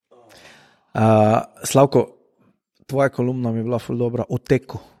Slavko, tvoja kolumna mi je bila ful dobra o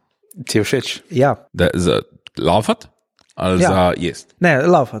teku. Ti je všeč? Ja. Za laufat ali za jest? Ne,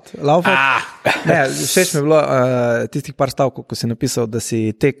 laufat. Ne, všeč mi je bilo tistih par stavkov, ko si napisal, da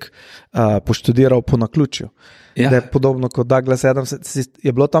si tek poštudiral po naključju. Ja. Da je podobno kot Douglas Adams.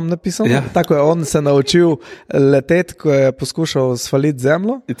 Je bilo tam napisano? Ja. Tako je on se naučil leteti, ko je poskušal svaliti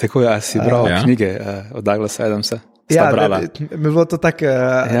zemljo. Tako je, si bral knjige od Douglasa Adamsa. Ja, mi je bilo to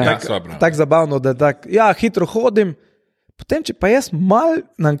tako zabavno, da hitro hodim, potem, če pa jaz mal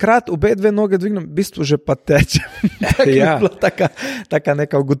naenkrat obe dve noge dvignem, v bistvu že pa tečem. Je bila taka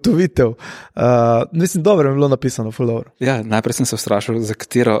neka ugotovitev. Mislim, dobro mi je bilo napisano, ful dobro. Ja, najprej sem se vstrašil, za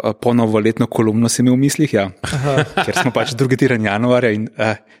katero ponovoletno kolumno si imel v mislih, ker smo pač 2. januarja in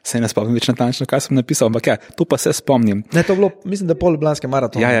se ne spomnim več natančno, kaj sem napisal, ampak to pa se spomnim. Ne, to je bilo, mislim, da pol Ljubljanske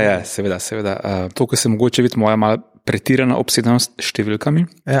maratone. Ja, seveda. To, ko se mogoče vidi moja malo pretirana obsedenost s številkami.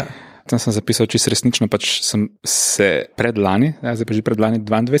 Ja. Tam sem zapisal čisto resnično, pač sem se predlani, zdaj pa že predlani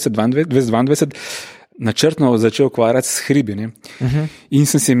 22, načrtno začel ukvarjati s hribi. In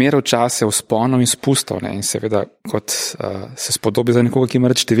sem si meral čase vzponov in spustov. In seveda, kot se spodobi za nekoga, ki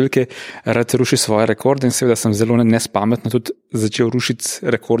ima rad številke, rad ruši svoje rekorde in seveda sem zelo nespametno tudi začel rušiti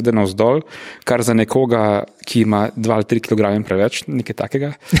rekorde navzdol, kar za nekoga, ki ima 2 ali 3 kg preveč, nekaj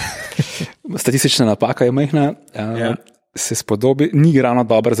takega. Statistična napaka je majhna. Se spodobi, ni ravno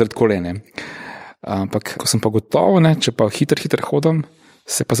dobro zaradi kolene. Ampak, ko sem pa gotov, če pa hitro hodim,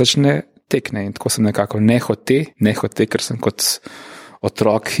 se pa začne tekne in tako sem nekako nehote, ker sem kot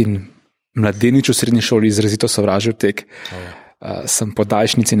otrok in mladenič v srednji šoli izrazito sovražil tek, sem po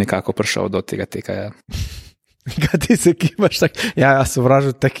daljšnici nekako prišel do tega teka. Ja. Kaj ti se kimaš tak? Ja,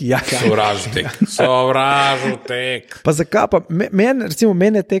 sovražil tek, Sovražil tek. Pa zakaj pa?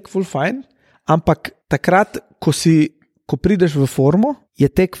 Meni je tek ful fajn, ampak takrat, ko prideš v formo, je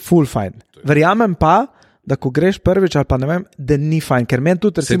tek ful fajn. Verjamem pa, da ko greš prvič ali pa ne vem, da ni fajn, ker meni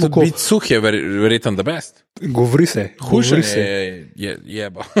tudi recimo... Se tudi biti suh je verjetno the best. Govori se. Hujše je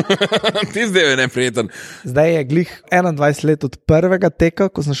jeba. Ti zdaj je neprijeten. Zdaj je glih 21 let od prvega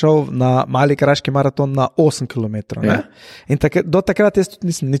teka, ko sem šel na mali kraški maraton na 8 km. Ja. In do takrat jaz tudi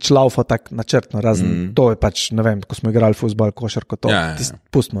nisem nič laufal tak načrtno, razen to je pač, ne vem, ko smo igrali fuzbal, košarko, to,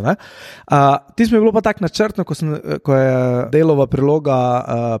 pustimo. Tisto mi je bilo pa tak načrtno, ko je Delova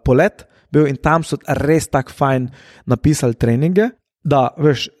priloga Polet bil in tam so res tak fajn napisali treninge, da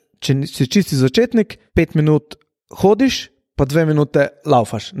veš, če si čisti začetnik, 5 minut hodiš, pa 2 minute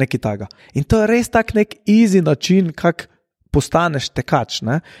laufaš, nekaj taga. In to je res tak nek easy način, kak postaneš tekač.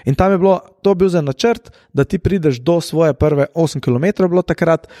 Ne? In tam je bilo, to bil za načrt, da ti prideš do svoje prve 8 km, bilo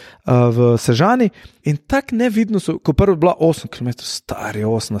takrat v Sežani in tak nevidno so, ko prvo bila 8 km, stari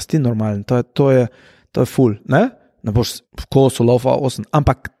 18, ti normalni, to je ful, ne? Ne boš v kosu laufal 8,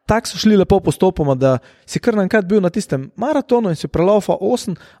 ampak tak so šli lepo postopoma, da si kar naenkrat bil na tistem maratonu in si prelaufal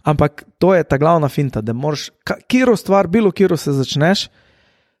 8, ampak to je ta glavna finta, da moraš, kiro stvar, bilo kiro se začneš,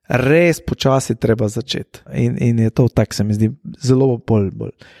 res počasi treba začeti. In je to tak, se mi zdi, zelo bolj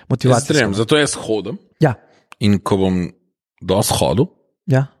motivacijsko. Zato jaz hodim. Ja. In ko bom dosti hodil,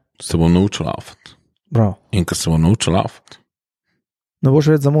 se bom naučil laufati. Bravo. In ko se bom naučil laufati, ne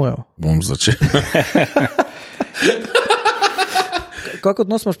boš več zamujal. Bom začel. Kako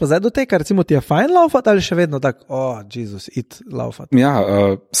odnos imaš pa zdaj do tega? Recimo ti je fajn laufat ali še vedno tak, Jezus, id laufat? Ja,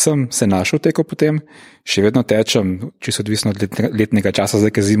 sem se našel teko potem, še vedno tečem, čisto odvisno od letnega časa,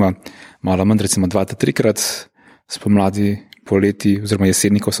 zdaj je zima, malo manj, recimo 2-3 krat, spomladi, poleti oziroma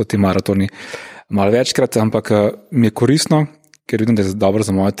jeseni, ko so ti maratoni, malo večkrat, ampak mi je koristno, ker vidim, da je dobro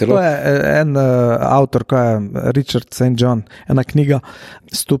za moje telo. To je en avtor, ko je Richard St. John, ena knjiga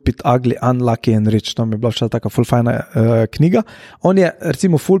Stupid, Ugly, Unlucky and Rich, to mi je bila všel taka ful fajna knjiga. On je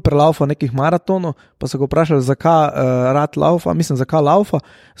recimo ful prelaufal nekih maratonov, pa so ga vprašali, zakaj rad laufa, zakaj laufa,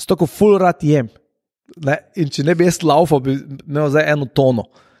 zato ko ful rad jem. Ne? In če ne bi jaz laufal, bi imel zdaj 1 tono.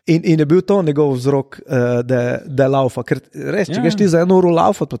 In je bil to njegov vzrok, da laufa. Ker res, če greš ti za 1 uro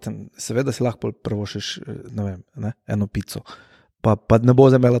laufat, potem seveda si lahko prvošiš, ne vem, 1 pico. Pa ne bo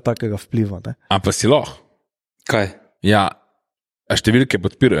imela takega vpliva. Ne? Pa si lahko. Kaj? Ja, a številke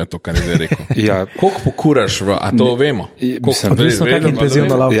podpirajo to, kar je zdaj rekel. Ja. Koliko pokuraš, a to vemo? Odvisno, kako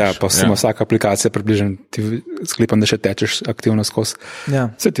intenzivno laufaš. Ja, pa samo vsaka aplikacija približno ti sklepam, da še tečeš aktivno skozi. Ja.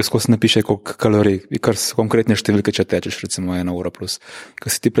 Vse ti skozi napiše, koliko kalorij, kar so konkretne številke, če tečeš, recimo 1 ura plus.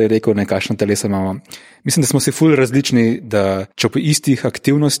 Ko si ti prej rekel, kakšno telesa imamo. Mislim, da smo si ful različni, da če po istih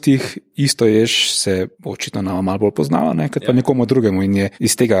aktivnostih isto ješ, se očitno nama malo bolj poznava, kot pa nekomu drugemu in je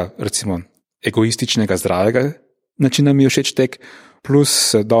iz tega, recimo, egoističnega, zdravega načina mi je všeč tek,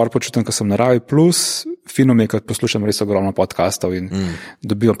 plus dobro počutim, ko sem v naravi, plus fino mi je, ko poslušam res ogromno podcastov in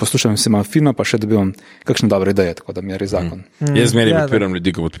poslušam se malo fino, pa še dobivam kakšne dobre ideje, tako da mi je res zakon. Jaz zmeraj podpiram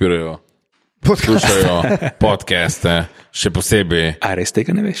ljudi, ki podpirajo. Poslušajo podcaste, še posebej. A res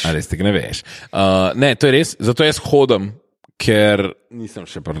tega ne veš? Ne, to je res, zato jaz hodim, ker nisem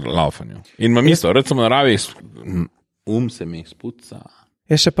še pri laufanju. In imam isto, recimo naravi, se mi spuca.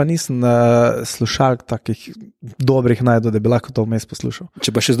 Jaz še pa nisem slušalk takih dobrih najdu, da bi lahko to vmes poslušal.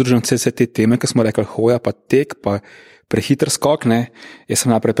 Če pa še združim vse te teme, ki smo rekli, hoja, pa tek, pa prehiter skok, ne, jaz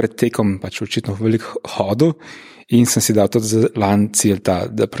sem naprej pred tekom pač očitno veliko hodil in sem si dal tudi lan cilj ta,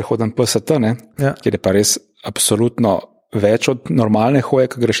 da prehodim PST, ne, kjer je pa res absolutno več od normalne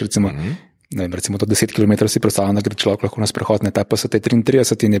hoje, ko greš recimo, ne vem, recimo to 10 km si predstavljam, da gre človek lahko na sprehod, ne, ta PST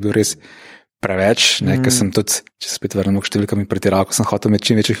 33 in je bil res preveč, ne, ker sem tudi, če se spet vrnem k številkami pretiral, ko sem hotel imeti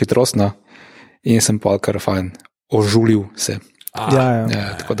čim večjo hitrost, no, in sem pa kar fajn ožulil se.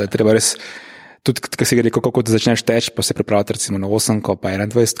 Tako da je treba res, tudi, ko si ga rekel, kako ti začneš teči, pa se pripraviti recimo na 8, pa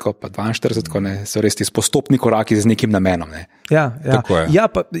 21, pa 42, ne, so res ti postopni koraki z nekim namenom, ne. Ja,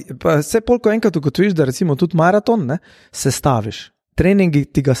 pa vse polko enkrat ugotoviš, da recimo tudi maraton, ne, sestaviš. Treningi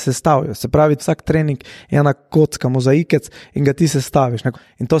ti ga sestavijo, se pravi, vsak trening je ena kocka, mozaikec in ga ti sestaviš.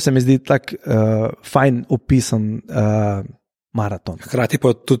 In to se mi zdi tak fajn opisan maraton. Hkrati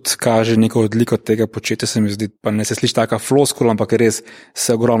pa tudi kaže neko odliko od tega početja, se mi zdi, pa ne se sliši taka floskula, ampak res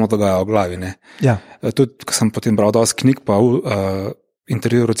se ogromno dogaja v glavi. Ne? Ja. Tudi, ko sem potem bral dosti knjig, pa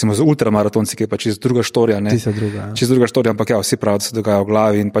intervju recimo z ultramaratonci, ki je pa čisto druga štorija. Čisto druga štorija, ampak vsi pravijo, da se dogaja v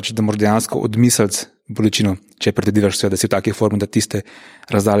glavi in pač, da moraš dejansko odmisliti bolečino, če predvidevaš sve, da si v takih formah, da tiste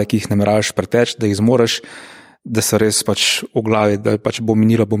razdalje, ki jih nameravaš preteči, da jih zmoreš, da so res pač v glavi, da pač bo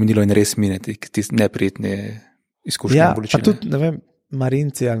minilo in res mine ti neprijetne izkušnje bolečine. Ja, pa tudi, ne vem,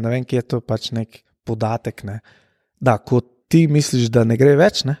 marinci ali ne vem, kje je to pač nek podatek, ne, da ko ti misliš, da ne gre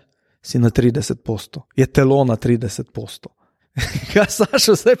več, ne, si na 30%, je telo na 30%. Ja,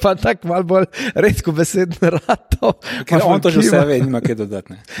 Sašo, zdaj pa tako malo bolj redko besedno rato. Ker on to že vse ve, nima kaj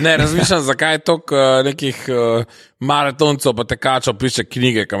dodati. Ne, razmišljam, zakaj je toliko nekih maratoncev pa tekačev piše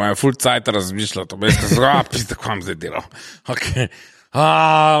knjige, ki imajo full cajt razmišljati, piste, ko vam zdaj delal. Okay.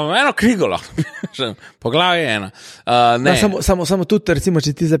 Eno knjigo lahko, poglavje je ena. Ne. Samo tudi, recimo,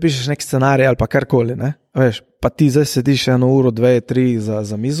 če ti zapišeš nek scenarij ali pa karkoli, ne, veš, pa ti zdaj sediš 1 uro, 2, 3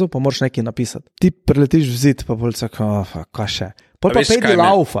 za mizo, pa moraš nekaj napisati. Ti preletiš v zid, pa bolj tako, kaj še. Pol pa pejdi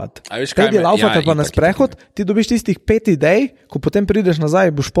laufat. Pejdi laufat ali pa na sprehod, ti dobiš tistih 5 idej, ko potem prideš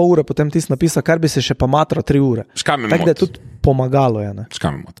nazaj, boš pol ure, potem ti napisal, kar bi se še pa matro 3 ure. Tako da je tudi pomagalo.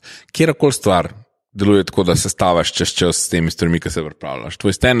 Kjerkoli stvar deluje tako, da se stavaš čez s temi stvarmi, ki se pripravljaš.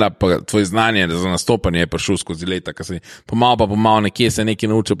 Tvoj stand-up, tvoj znanje za nastopanje je prišel skozi leta, ki si pomalo nekje se nekaj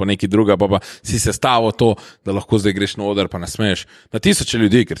naučil, pa nekaj druga, pa si se stavil to, da lahko zdaj greš na oder, pa nasmeješ na tisoče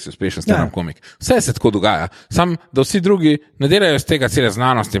ljudi, ker si uspešen stand-up komik. Vse se tako dogaja. Sam, da vsi drugi ne delajo z tega cele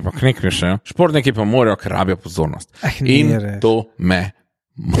znanosti, pa knekmišajo. Športniki pa morajo, ker rabijo pozornost. In to me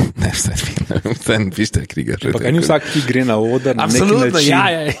ne, vse pište kriga. Pa kaj ni vsak, ki gre na oder na neki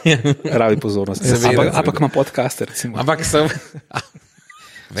način, rabi pozornost. Ampak ima podcaster, recimo. Ampak sem...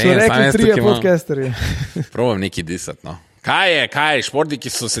 So rekli 3 podcasterji. Probam neki disat, no. Kaj je, športniki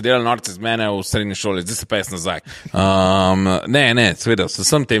so sedeli norci z mene v srednji šoli, zdaj se pa jaz nazaj. Ne, seveda, s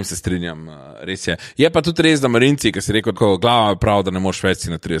vsem tem se strinjam, res je. Je pa tudi res, da marinci, ki si rekel, ko glava je prav, da ne moš več si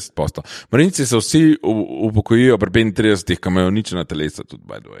na 30%. Marinci se vsi upokojijo pri 35, ki imajo uničena telesa tudi,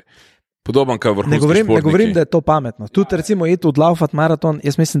 by the way. Podoben, kot vrhunski športniki. Ne govorim, da je to pametno. Tudi recimo iti odlaufat maraton,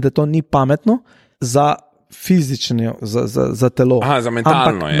 jaz mislim, da to ni pametno za fizično, za telo. Aha, za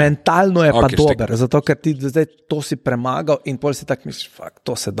mentalno. Ampak mentalno je pa dober, zato ker ti zdaj to si premagal in pol si tak misliš,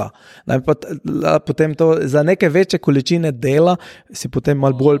 to se da. Potem to, za neke večje količine dela si potem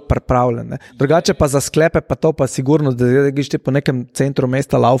malo bolj pripravljen. Ne. Drugače pa za sklepe, pa to pa sigurno, da greš po nekem centru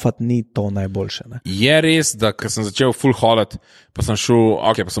mesta laufat, ni to najboljše. Ne. Je res, da ko sem začel full hodati, pa sem šel,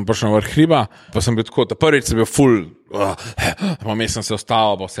 pa sem prišel na vrh hriba, pa sem bil tako, prvič sem bil full, pa mi sem se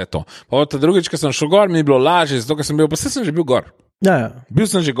ostavil, pa vse to. Pa drugič, ko sem šel gor, mi je bilo lažje, zato ker sem bil, pa sem že bil gor. Ja. Bil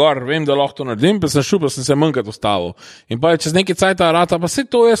sem že gor, vem, da lahko to naredim, pa sem šel, pa sem se manjkrat ustavil. In pa je čez nekaj cajta rata, pa se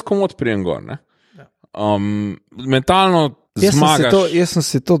to jaz komod prijem gor. Ne? Mentalno zmagaš. Jaz sem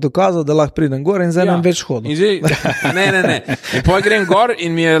si to dokazal, da lahko pridem gor in zdaj nam več hodim. Ne. In pa grem gor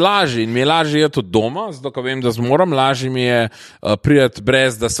in mi je lažje je to doma, zato ko vem, da zmoram, lažje mi je prijeti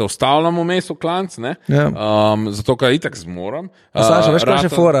brez, da se ustavljam vmes v klanc, ne? Ja. Zato ko itak zmoram. Saša, veš, kaj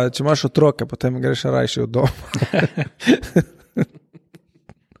še fora, če imaš otroke, potem greš rajši od doma.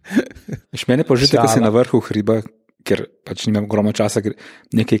 Mene pa že tako, ko si na vrhu hriba, ker pač nimam ogromno časa, ker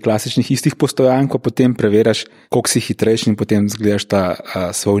nekaj klasičnih istih postojank, ko potem preveriš, koliko si hitrejši in potem zgledaš ta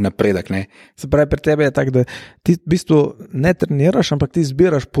svoj napredek. Ne? Se pravi, pri tebi je tako, da ti v bistvu ne treniraš, ampak ti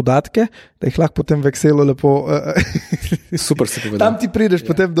zbiraš podatke, da jih lahko potem v Excelu lepo... Super si povedal. Tam ti prideš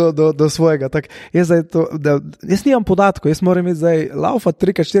potem do svojega. Jaz nimam podatkov, jaz moram imeti zdaj laufa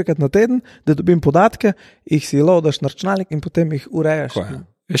 3-4 na teden, da dobim podatke, jih si loadaš na računalnik in potem jih urejaš.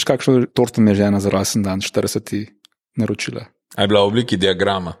 Veš, kakšno torto mi je žena za rojsten dan 40 naročila? A je bila v obliki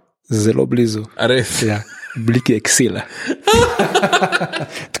diagrama? Zelo blizu. A res? Ja, v obliki Excela.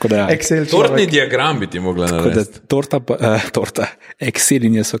 Tako da, Excel tortni diagram bi ti mogla narediti. Torta.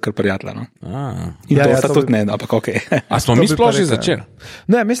 Excelinje so kar prijatelja. No? In Ja, torta to tudi ne, ampak ok. A smo mi sploh že začeli?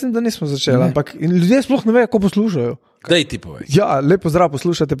 Ne, mislim, da nismo začeli, ampak ljudje sploh ne vejo, kako poslušajo. Daj ti povej. Ja, lepo zdrav,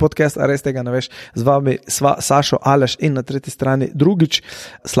 poslušate podcast, a res tega ne veš. Z vami sva Sašo, Aleš in na tretji strani drugič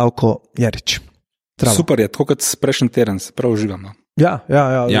Slavko Jarič. Trava. Super je, tako kot prejšnji teden, se prav uživam. No? Ja.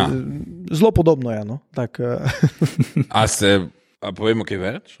 Zelo podobno je. No? A povemo kaj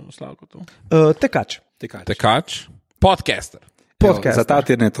več o Slavku tu? Tekač. Podcaster. Za ta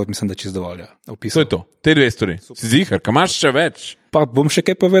teden je to, mislim, da čist dovolj. To je to, te dve stvari. Si zihar, kam imaš še več? Pa bom še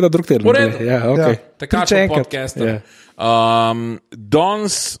kaj povedal drug teden. Ja, okay. Tekač podcaster.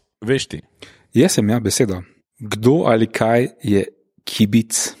 Danes, veš ti? Jaz sem besedo. Kdo ali kaj je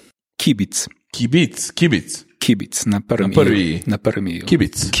kibic? Kibic. Na prvem.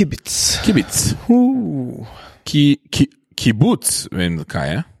 Kibic. Kibuc, vem kaj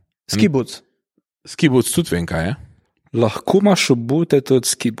je. Skibuc tudi vem kaj je. Lahko imaš obute tudi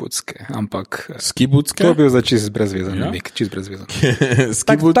skibucke, ampak skibucke? To je bil za čist brezvezen.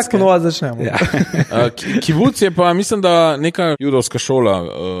 Tako ponovadi začnemo. Ja. Kibuc je pa, mislim, da neka judovska šola.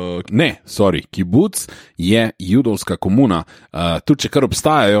 Kibuc je judovska komuna. Tudi če kar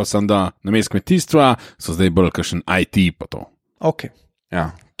obstajajo, sem da namesto kmetijstva so zdaj bolj kakšen IT pa to. Ok.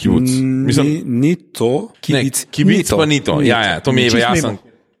 Ja, kibuc. Ni to. Kibic pa ni to. Ja, to mi je jasno.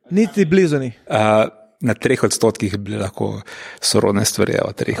 Niti blizu ni. Na 3% bi lahko sorodne stvari, o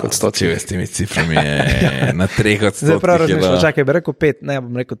 3%. Če veš, temi ciframi je na 3%. Zdaj prav razmišljam, čakaj, bi rekel 5, ne,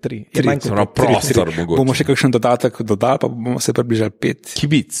 bom rekel 3. Prostor mogoče. Bomo še kakšen dodatek dodali, pa bomo se približali 5.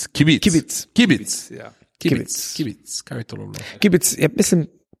 Kibic. Ja. Kibic. Kaj je to bilo? Kibic, mislim,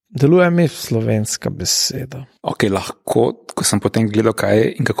 deluje mi slovenska beseda. Ok, lahko, ko sem potem gledal, kaj je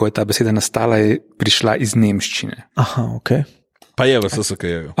in kako je ta beseda nastala, je prišla iz nemščine. Aha, ok. Pa je v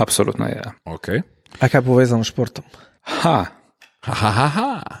SSKJ-ju? Absolutno je. Ok. A kaj je povezano s športom?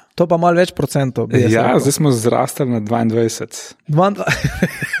 To pa malo več procentov. Ja, zdaj smo zrastali na 22.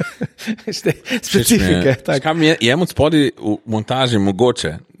 Specifike. Jem od spodi v montaži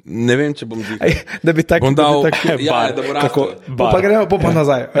mogoče. Ne vem, če bom zihal. Da bi tako dal. Ja, da bo rahko. Pa gremo pa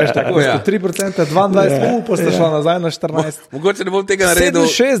nazaj. Veš, tako, 3%, 22, pa ste šla nazaj na 14. Mogoče ne bom tega naredil.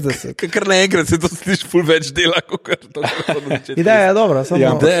 67. Kar naenkrat se to sliši ful več dela, kot to. Ideja je dobra.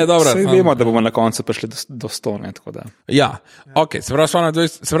 Ideja je dobra. Vsi vemo, da bomo na koncu prišli do 100. Ja, ok. Se pravi,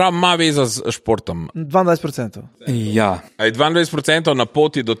 ima vezo z športom. 22%. Ja. Je 22% na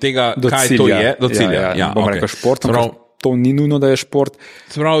poti do tega, kaj to je? Do cilja. Ja, bom rekel šport. To ni nujno, da je šport.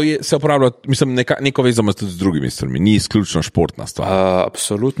 Se uporablja, mislim, neko vezo ima tudi z drugimi stvarmi, ni izključno športna stvar.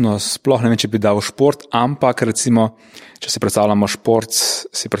 Absolutno, sploh ne vem, če bi dal šport, ampak recimo, če si predstavljamo šport,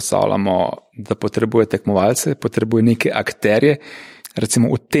 si predstavljamo, da potrebuje tekmovalce, potrebuje neke akterje, recimo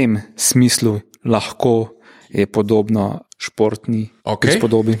v tem smislu lahko je podobno športni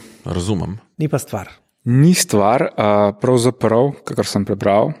prispodobi. Razumem. Ni pa stvar. Ni stvar, pravzaprav, kakor sem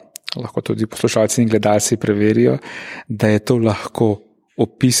prebral, lahko tudi poslušalci in gledalci preverijo, da je to lahko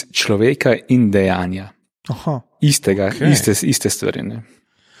opis človeka in dejanja. Aha. Iste stvari.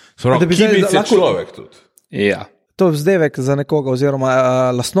 Kibic je človek tudi. Ja. To je vzdevek za nekoga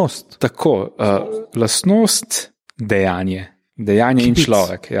oziroma lastnost. Tako, lastnost, dejanje. Dejanje in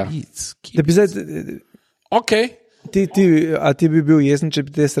človek. Ja. Da bi zdaj... Ok. A ti bi bil jezen, če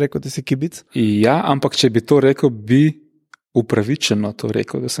bi ti rekel, da si kibic? Ja, ampak če bi to rekel, bi upravičeno to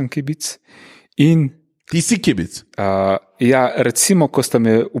rekel, da sem kibic. In ti si kibic? Ja, recimo, ko ste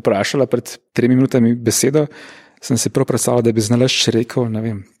me vprašali pred 3 minutami besedo, sem si prav predstavljal, da bi znalaš rekel, ne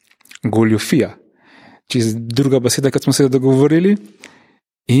vem, goljufija. Čisto druga beseda, kot smo se dogovorili.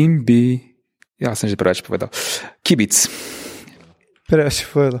 In bi, ja, sem že preveč povedal, kibic. Preveč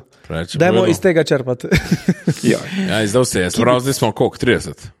povedal. Dajmo iz tega črpati. Ja, izdal se je. Zdaj smo koliko?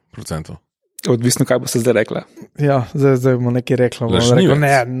 30%? Odvisno, kaj bo se zdaj rekla. Ja, zdaj bomo nekaj rekla. Lažnivec?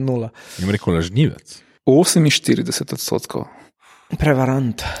 Ne, 0. Jem rekel lažnivec. 48%.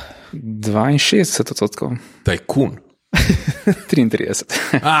 Prevarant. 62%. Tajkun. 33.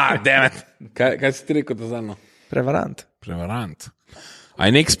 Demet. Kaj si ti rekel to zadnjo? Prevarant. A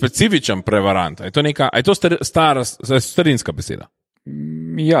je nek specifičen prevarant? A je to starinska beseda?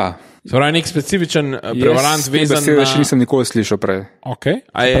 Ja. Pravi, nek specifičen prevarant vezan na... Še nisem nikoli slišal prej. Okay.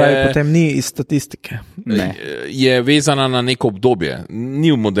 Pravi, potem ni iz statistike. Ne. Je vezana na neko obdobje,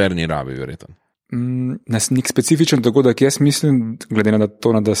 ni v moderni rabi, verjetno. Nek specifičen dogodek, jaz mislim, glede na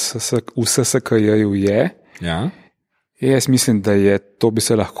to, da v SSKJ-ju je, ja. Jaz mislim, da je to bi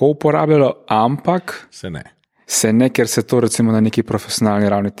se lahko uporabljalo, ampak se ne, ker se to recimo na neki profesionalni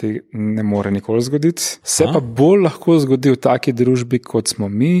ravni ne more nikoli zgoditi. Se pa bolj lahko zgodi v taki družbi, kot smo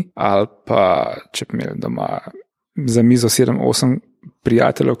mi, ali pa če bi imeli doma za mizo 7-8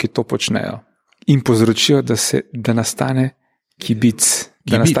 prijateljev, ki to počnejo in povzročijo, da nastane kibic.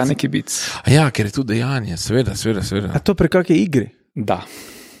 Da nastane kibic. Ja, ker je to dejanje, seveda. A to pri kakšni igri? Da.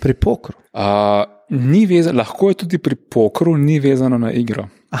 Pri pokru? Lahko je tudi pri pokru, ni vezano na igro.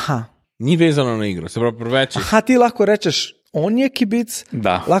 Aha. Ni vezano na igro, se pravi preveč. Aha, ti lahko rečeš, on je kibic,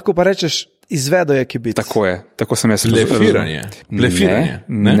 lahko pa rečeš, izvedo je kibic. Tako je, tako sem jaz razumel. Blefiranje.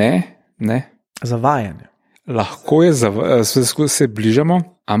 Ne. Zavajanje. Lahko je, se bližamo,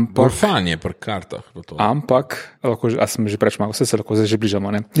 ampak... Golfanje pri kartah. Ampak, sem že preč malo, se lahko že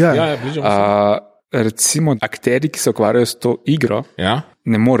bližamo, ne? Ja, bližamo se. Recimo, akteri, ki se ukvarjajo s to igro,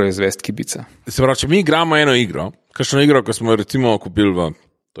 ne morejo izvesti kibica. Se pravi, če mi igramo eno igro, kakšno igro, ko smo recimo kupili v...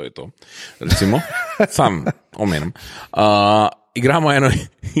 To je to. Recimo, sam omenim. Igramo eno...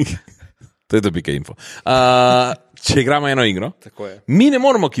 To je dobike info. Če igramo eno igro, mi ne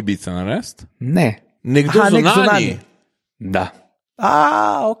moramo kibica narediti. Ne. Nekdo zunanji. Da.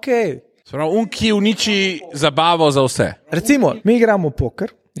 Okay. Se pravi, ki uniči zabavo za vse. Recimo, mi igramo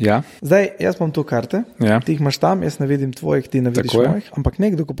poker. Ja. Zdaj, jaz imam tu karte, ti jih imaš tam, jaz ne vidim tvojih, ti ne vidiš mojih, ampak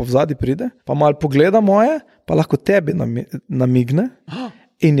nekdo, ko pa vzadi pride, pa malo pogleda moje, pa lahko tebi namigne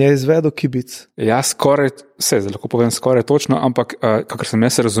in je izvedel kibic. Ja, lahko povem skoraj točno, ampak kakor sem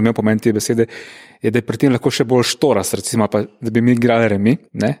jaz razumel pomen te besede, je, da je pri tem lahko še bolj štoras, recimo, pa, da bi mi igrali remi,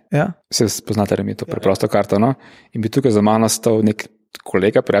 ne? Ja. Se spoznate remi, to preprosto karto, no? In bi tukaj za mano stal nek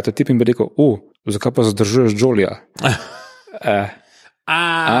kolega, prijatelj tip in bi rekel, zakaj pa zadržuješ Jolija?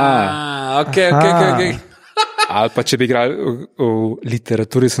 Okay. Ali pa če bi igrali v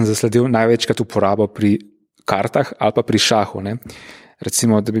literaturi, sem zasledil največkrat uporabo pri kartah ali pa pri šahu. Ne?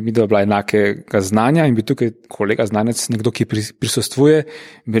 Recimo, da bi mi bila enakega znanja in bi tukaj kolega znanec, nekdo, ki prisostvuje,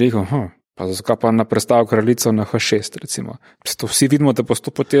 bi rekel, pa zakaj pa na predstavu kraljico na H6, recimo. To vsi vidimo, da po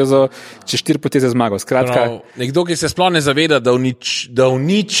 100 potezo, če 4 poteze zmagal. Skratka, nekdo, ki se sploh ne zaveda, da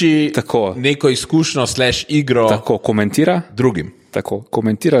uniči neko izkušnjo /igro. Tako, komentira drugim. Tako,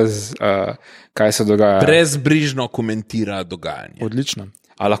 komentira, kaj se dogaja. Brezbrižno komentira dogajanje. Odlično.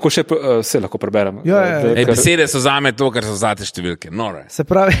 A lahko še vse lahko preberemo? Ja. Besede so zame to, kar so zate številke. Nore. Se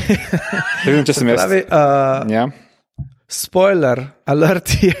pravi, spoiler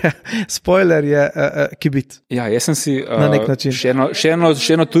alert je kibic. Ja, jaz sem si na nek način. Še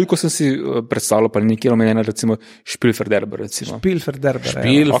eno tujko sem si predstavljal, pa nekje omenjeno, recimo Špilferderber. Špilferderber,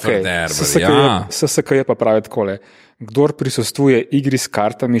 SSKJ pa pravi takole. Kdor prisostvuje igri s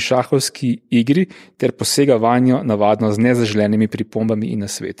kartami, šahovski igri, ter posega vanjo navadno z nezaželenimi pripombami in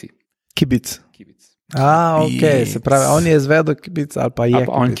nasveti. Kibic. Okay. Se pravi, on je izvedel kibic ali pa je kibic.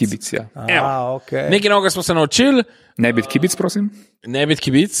 On kibic, ja. Okay. Nekaj novega smo se naučili. Ne biti kibic, prosim. Ne biti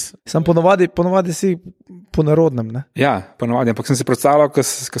kibic. Sam ponovadi si po narodnem, ne? Ja, ponovadi, ampak sem se predstavljal, ko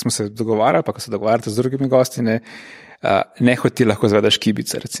smo se dogovarjali, pa ko se dogovarjate z drugimi gosti, ne hoti lahko izvedeš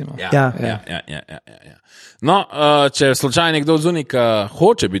kibice, recimo. Ja. No, če slučajno nekdo od zunika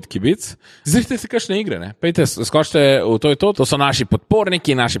hoče biti kibic, zrite si kakšne igre, ne? Pejte, skočite v to. To so naši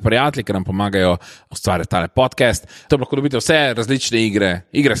podporniki, naši prijatelji, ki nam pomagajo ustvarjati tale podcast. To lahko dobite vse različne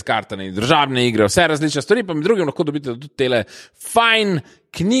igre s kartami, državne igre, vse različne stvari, pa med drugim lahko dobite tudi tele fajn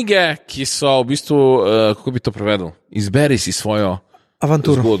knjige, ki so v bistvu, kako bi to prevedel, izberi si svojo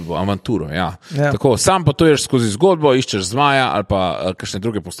avanturo, ja. Tako, sam potuješ skozi zgodbo, iščeš zmaja ali pa kakšne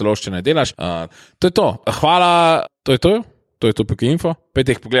druge posteloščine delaš. To je to. Hvala, to je to info.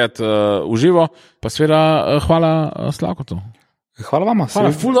 Pejte jih pogledat v živo, pa seveda hvala Slavkotu. Hvala vama. Hvala,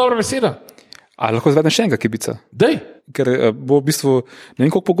 ful dobra beseda. Ali lahko izvedem še enega kibica? Dej. Ker bo v bistvu, ne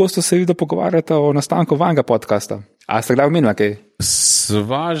vem, koliko pogosto se vidi, da pogovarjate o nastanku vanjega podcasta. A ste kdaj omenila kaj?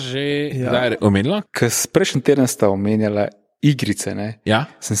 Sva že kdaj omenila? Ker prejšnji teden sta omenjala igrice, ne? Ja.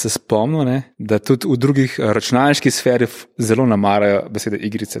 Sem se spomnil, ne, da tudi v drugih računalniških sferi zelo namarajo besede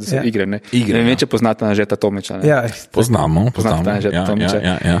igrice, da so igre, ne? Ne vem, če poznate Anžeta Tomiča, ne? Ja, poznamo. Poznate Anžeta Tomiča.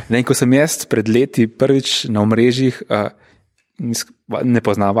 Ja. Ne, ko sem jaz pred leti prvič na omrežjih, ne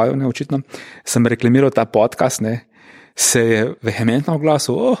poznavajo, ne, očitno, sem reklamiral ta podcast, ne, se je vehementno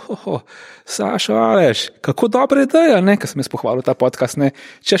oglasil, Sašo, Aleš, kako dobra ideja, ne, ker sem jaz pohvalil ta podcast, ne,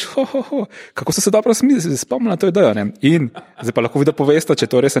 češ, kako so se dobro spomnili na to idejo, ne, in zdaj pa lahko vi da poveste, če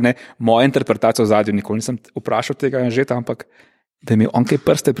to res je, ne, moja interpretacija v zadju, nikoli nisem vprašal tega Anžeta, ampak da je imel on kaj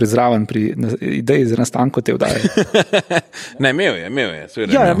prste prizraven pri ideji za nastanko te vdaje. Ne, imel je.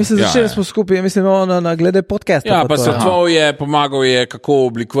 Ja, mislim, začeli smo skupaj, mislim, na glede podcasta. Ja, pa svetoval je, pomagal je, kako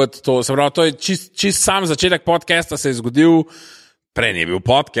oblikovati to. Se pravi, to je čist sam začetek podcasta se je zgodil, prej ni bil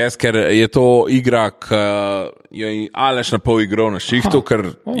podcast, ker je to igra, ki jo je Aleš na pol igral na šihtu, ker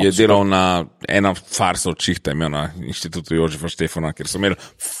je delal na ena farsa od šihta, imel na inštitutu Jožefa Štefana, ker so imeli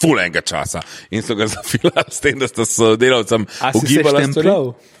fulenga časa in so ga zafilali s tem, da sta s delavcem ugibala stvari.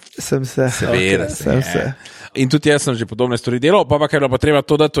 Sem se. Seveda, sem se. In tudi jaz sem že podobne stvari delal, pa ker je bilo treba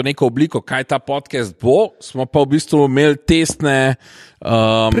to dati v neko obliko, kaj ta podcast bo, smo pa v bistvu imeli testne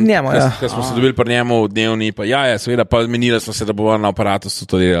pri njemu, ker smo se dobili pri njemu v dnevni, pa seveda, pa menili smo se, da bo na aparatusu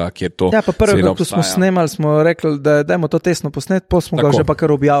to delala, kjer to pa prvi, ko smo snemali, smo rekli, da dajmo to testno posnet, pa smo ga že pa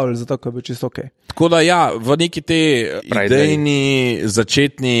kar objavili, zato ko je bil čisto ok. Tako da v neki te idejni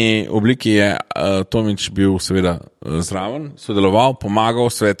začetni obliki je Tomič bil seveda zraven, sodeloval,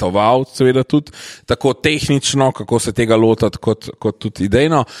 pomagal, svetoval, seveda tudi, tako tehnično, kako se tega lotati, kot tudi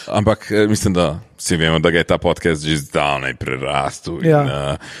idejno, ampak mislim, da vsi vemo, da ga je ta podcast že zdavnaj prerastel.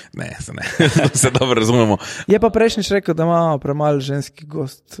 Ne, se dobro razumemo. Je pa prejšnjič rekel, da imamo premalo ženski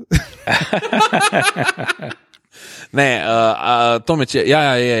gost. Ne, Tomič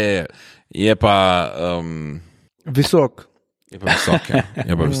je pa visok. Je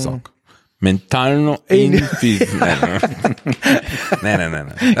pa visok. Mentalno in fizično. Ne.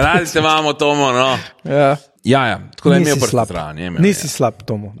 Radi se imamo, Tomo, no. Ja, tako da je imel prst stran. Nisi slab,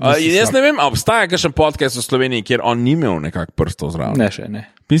 Tomo. Jaz ne vem, obstaja kakšen podcast v Sloveniji, kjer on ni imel nekak prstov zraven. Ne, še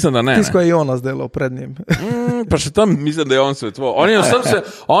ne. Mislim, da ne. Tisko je Jonas delal pred njim. Pa še tam mislim, da je on svetoval.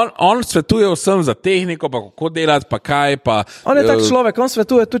 On svetuje vsem za tehniko, pa kako delati, pa kaj. On je tak človek, on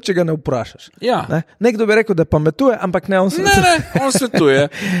svetuje tudi, če ga ne vprašaš. Ja. Ne? Nekdo bi rekel, da pametuje, ampak ne, on svetuje. Ne, on svetuje.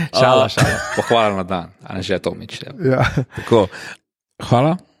 Šala. Pohvala na dan. Anže Tomič. Ja. Tako.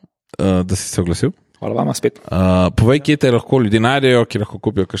 Hvala, da si se oglasil. Hvala vama spet. Povej, kje te lahko ljudje najdejo, kje lahko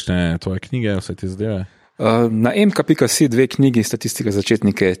kupijo kakšne tvoje knjige, vse te zadeve. Na mk.si 2 knjigi, Statistika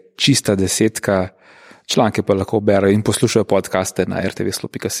začetnike, čista desetka, članke pa lahko berejo in poslušajo podcaste na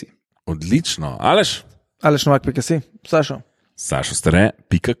rtvslo.si. Odlično. Aleš? alešnovak.si. Sašo?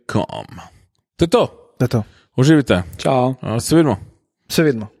 sašostare.com. To je to. To je to. Uživite. Čau. Se vidimo. Se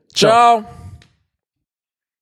vidimo. Čau.